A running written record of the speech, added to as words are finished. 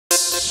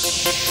Okay,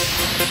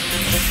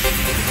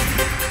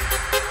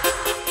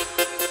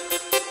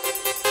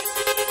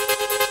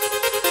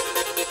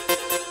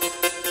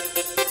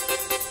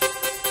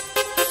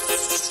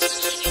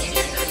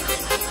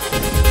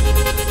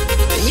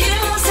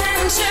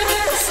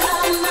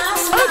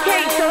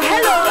 so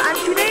hello, and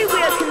today we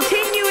are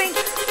continuing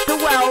the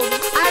well,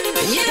 and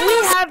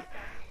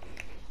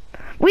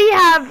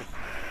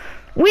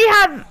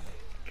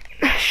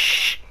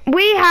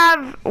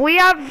we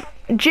have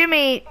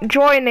Jimmy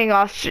joining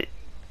us.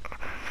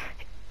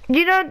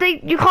 You know they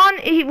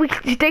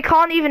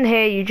can't even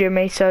hear you,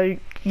 Jimmy. So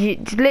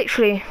you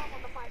literally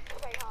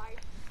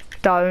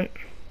don't.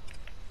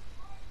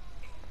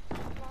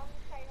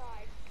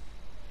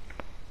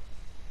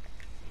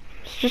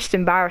 It's just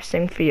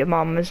embarrassing for your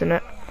mum, isn't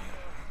it?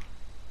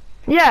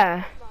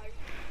 Yeah.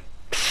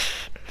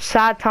 Pfft,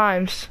 sad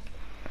times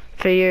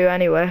for you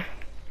anyway.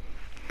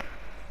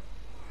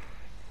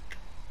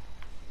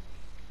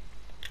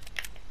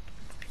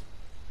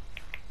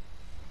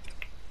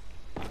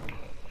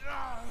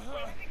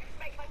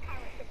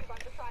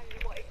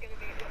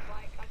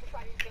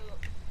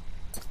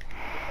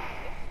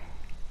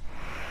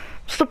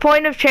 What's the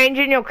point of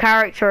changing your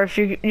character if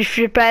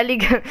you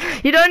barely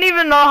you don't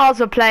even know how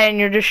to play and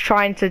you're just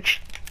trying to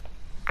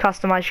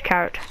customize your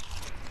character?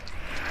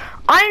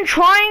 I'm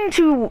trying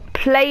to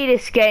play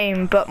this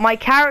game, but my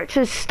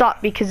character's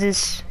stuck because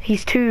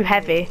he's too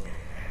heavy.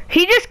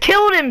 He just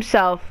killed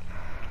himself.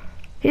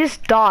 He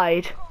just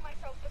died.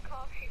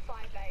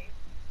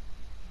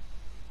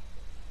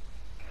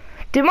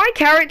 Did my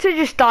character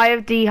just die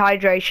of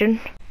dehydration?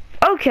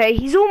 Okay,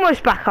 he's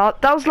almost back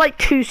up. That was like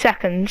 2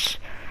 seconds.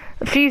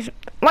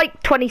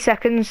 Like 20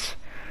 seconds.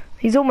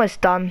 He's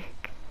almost done.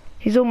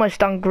 He's almost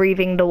done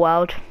grieving the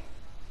world.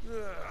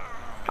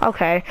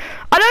 Okay.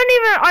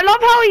 I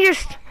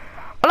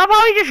love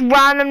how he just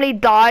randomly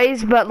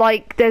dies, but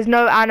like there's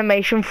no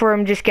animation for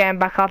him just getting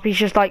back up. He's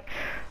just like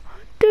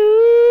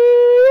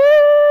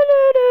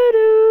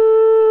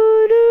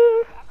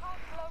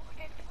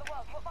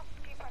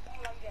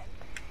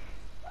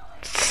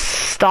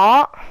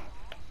start.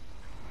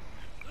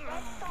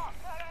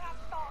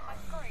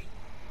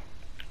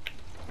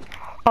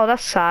 Oh,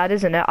 that's sad,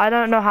 isn't it? I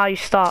don't know how you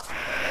start.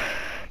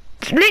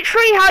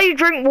 Literally how you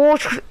drink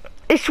water.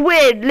 It's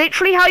weird.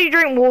 Literally how you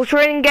drink water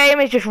in game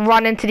is just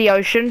run into the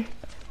ocean.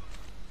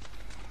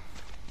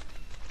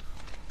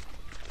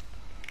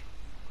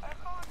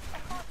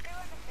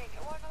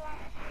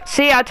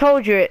 See, I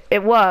told you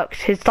it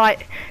works. His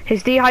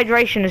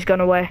dehydration has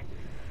gone away.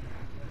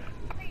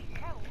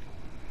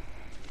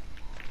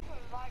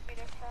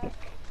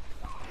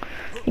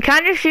 You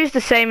can't just use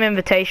the same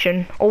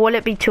invitation, or will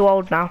it be too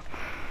old now?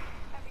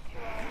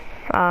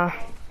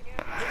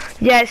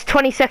 Yeah, it's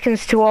 20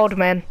 seconds too old,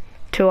 man.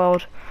 Too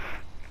old.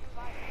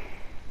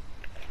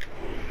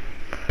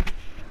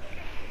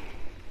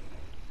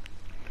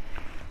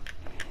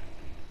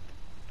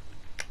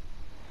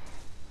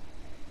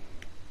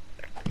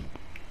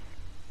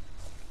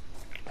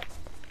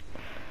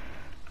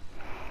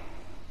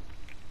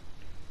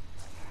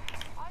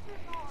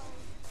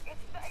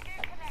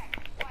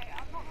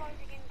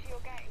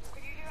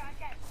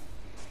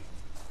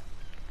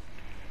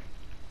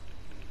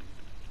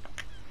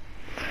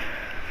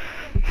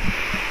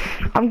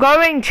 I'm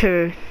going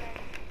to.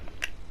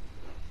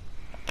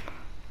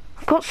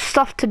 I've got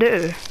stuff to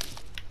do.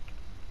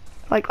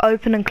 Like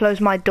open and close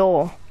my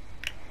door.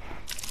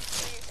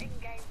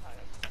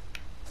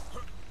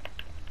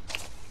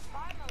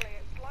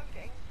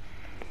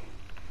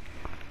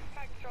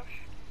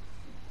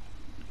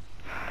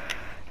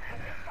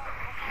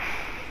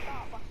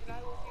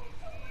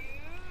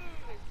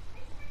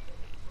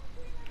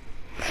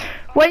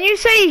 When you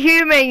say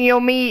human,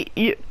 you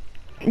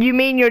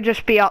mean you'll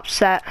just be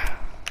upset.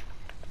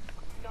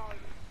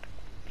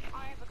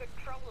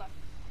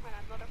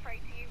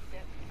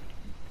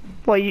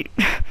 Well, you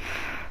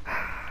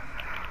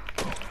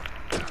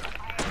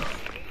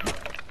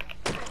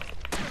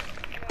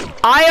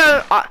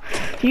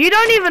you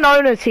don't even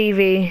own a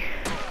TV.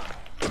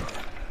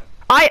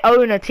 I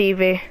own a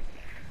TV.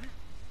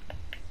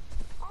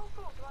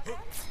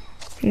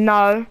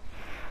 No.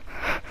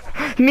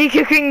 Me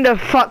cooking the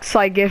fucks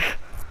I give.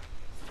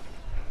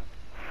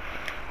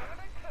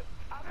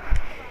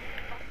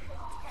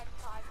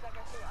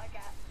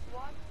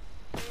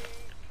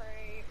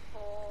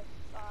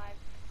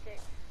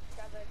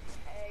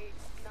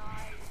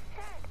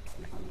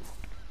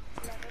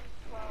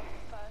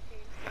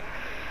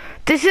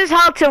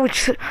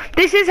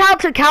 This is how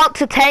to count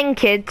to 10,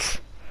 kids.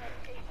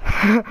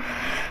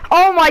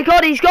 Oh my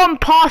god, he's gone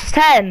past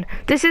 10.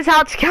 This is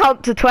how to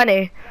count to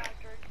 20.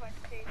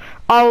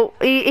 Oh,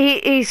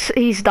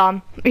 he's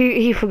done.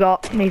 He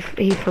forgot.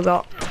 He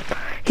forgot.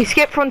 He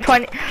skipped from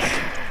 20.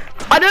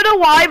 I don't know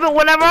why, but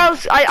whenever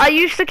I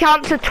used to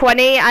count to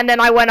 20 and then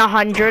I went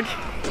 100.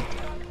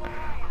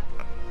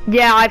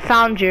 Yeah, I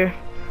found you.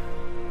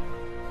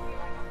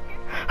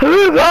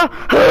 Hooga,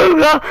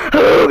 hooga,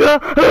 hooga,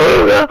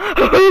 hooga,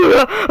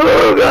 hooga,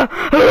 hooga,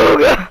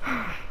 hooga.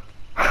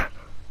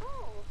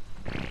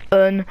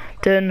 1,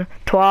 2, 3,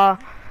 4,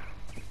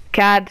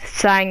 5,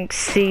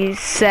 6,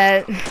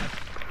 7.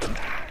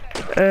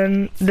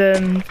 1, 2,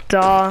 3,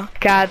 4,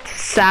 5,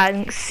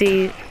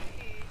 6.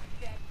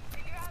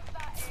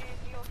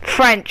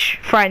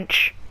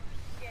 French.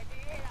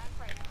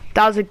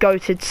 That was a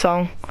goated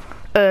song.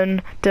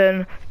 1,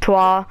 2, 3,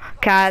 4,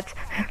 5,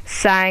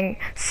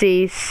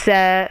 6,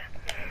 7.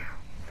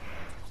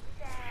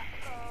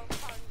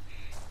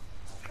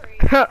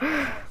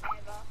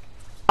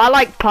 I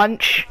like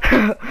punch.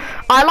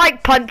 I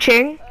like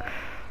punching.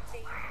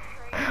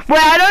 Wait,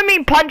 I don't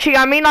mean punching,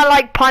 I mean I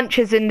like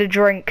punches in the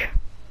drink.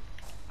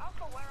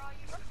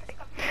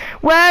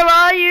 Where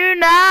are you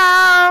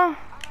now?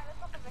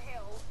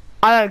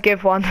 I don't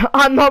give one.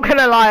 I'm not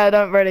gonna lie, I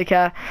don't really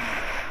care.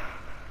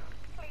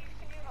 Please,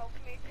 can you help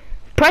me?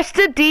 Press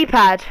the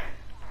D-pad. Oh,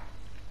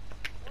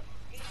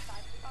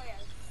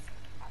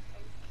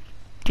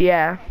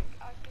 Yeah.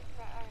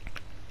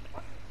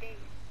 What's the D?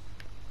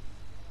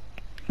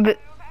 But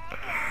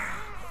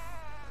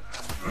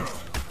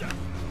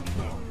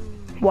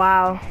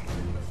wow.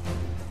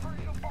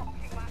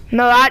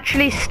 No,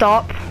 actually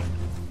stop.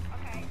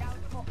 Okay, that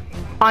was a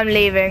boxing match. I'm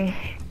leaving.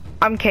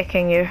 I'm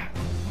kicking you. I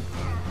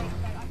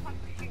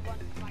punched you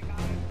once, my guy.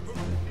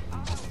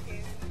 I'll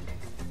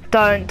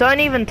help you.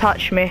 Don't even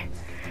touch me.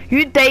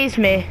 You daze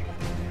me.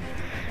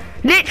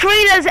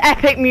 Literally there's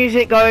epic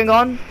music going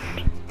on.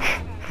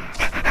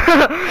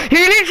 You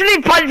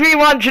literally punch me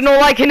once and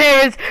all I can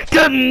hear is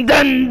dun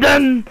dun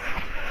dun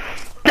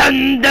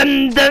dun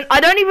dun dun. I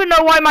don't even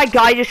know why my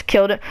guy just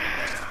killed it.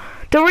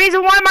 The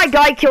reason why my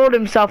guy killed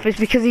himself is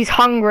because he's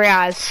hungry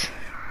as.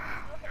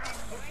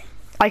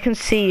 I can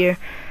see you.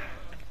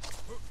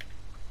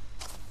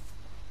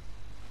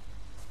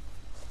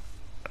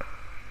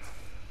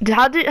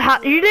 How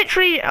you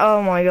literally,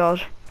 oh my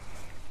god.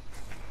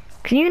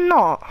 Can you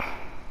not?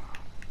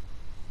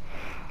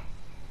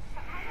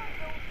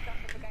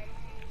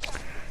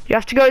 You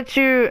have to go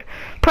to,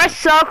 press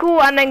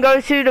circle and then go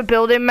to the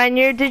building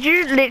menu. Did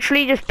you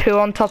literally just poo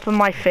on top of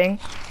my thing?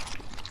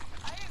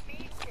 I didn't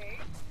mean to.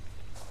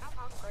 I'm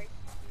hungry.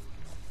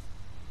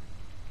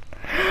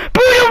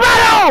 Boodle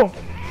battle!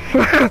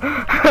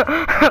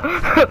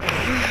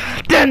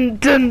 Dun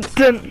dun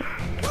dun.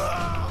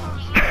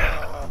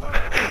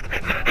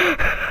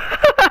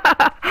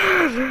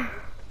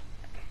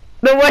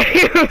 The way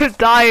you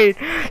died,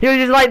 you're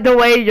just like the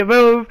way you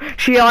move.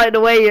 She like the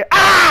way you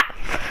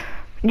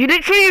You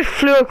literally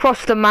flew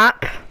across the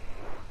map,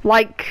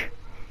 like.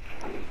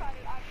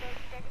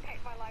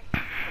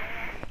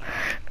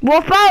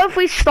 What about if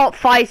we stop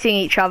fighting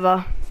each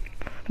other?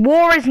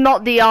 War is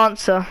not the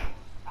answer. I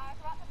was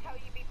about to tell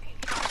you be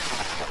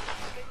peaceful.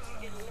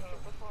 You didn't listen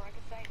before I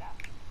could say that.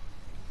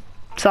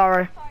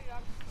 Sorry.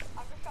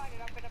 I'm decided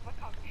I'm gonna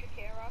become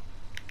Shakira.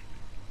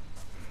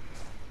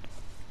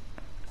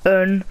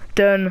 1,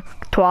 2, 3,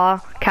 4,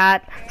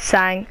 5,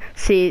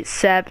 6,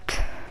 7.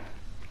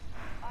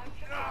 I'm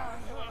Shakira,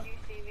 so when you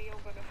see me, you're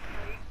gonna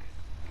freak.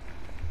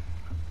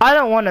 I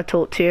don't want to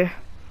talk to you.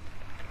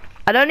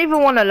 I don't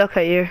even want to look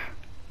at you.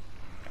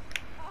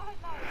 Oh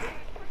no, it's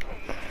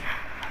pretty.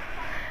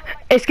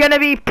 It's gonna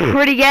be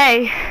pretty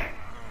gay.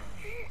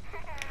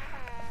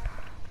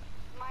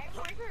 My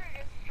boyfriend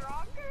is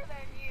stronger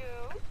than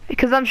you.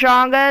 Because I'm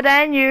stronger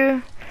than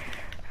you.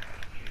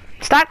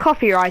 Is that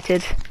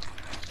copyrighted?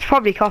 It's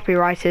probably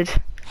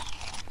copyrighted.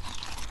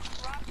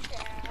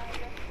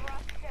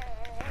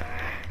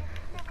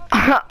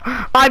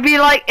 I'd be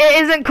like,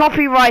 it isn't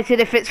copyrighted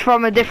if it's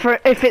from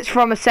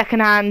a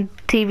secondhand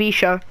TV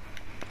show.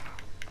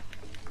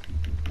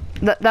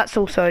 That's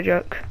also a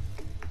joke.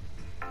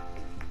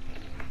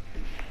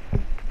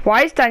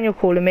 Why is Daniel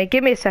calling me?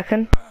 Give me a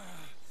second.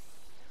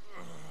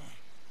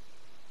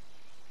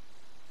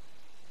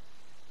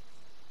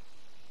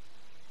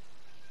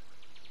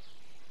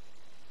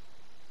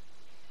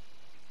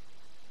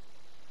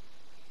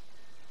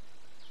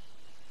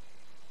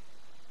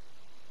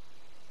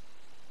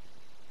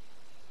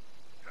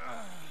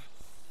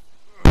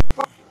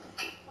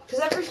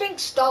 Because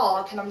everything's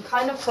dark and I'm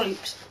kind of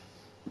creeped.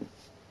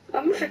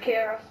 I'm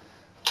Shakira.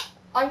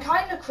 I'm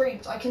kind of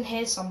creeped. I can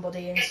hear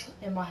somebody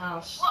in my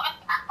house.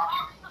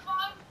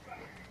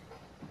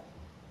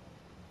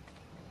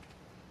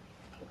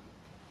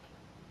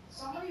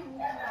 Somebody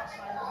walking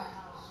outside of my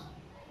house.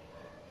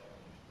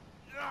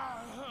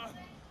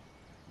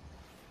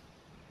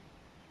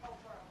 Oh,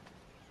 bro.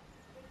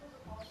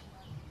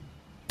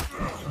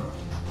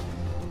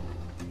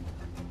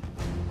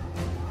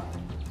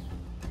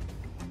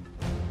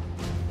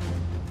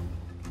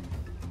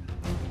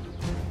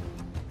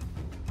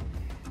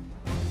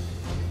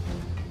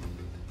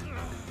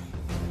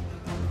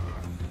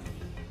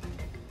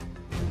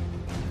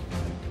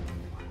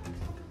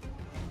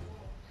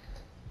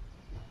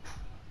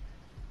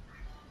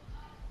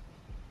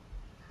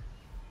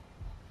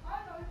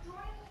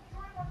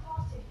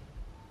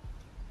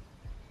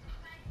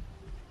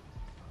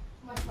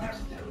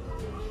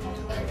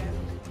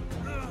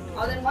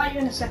 I'll invite you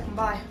in a second,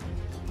 bye.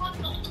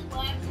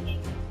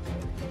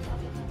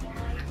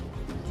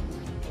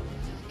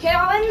 Okay,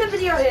 I'll end the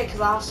video here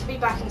because I have to be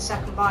back in a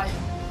second. Bye.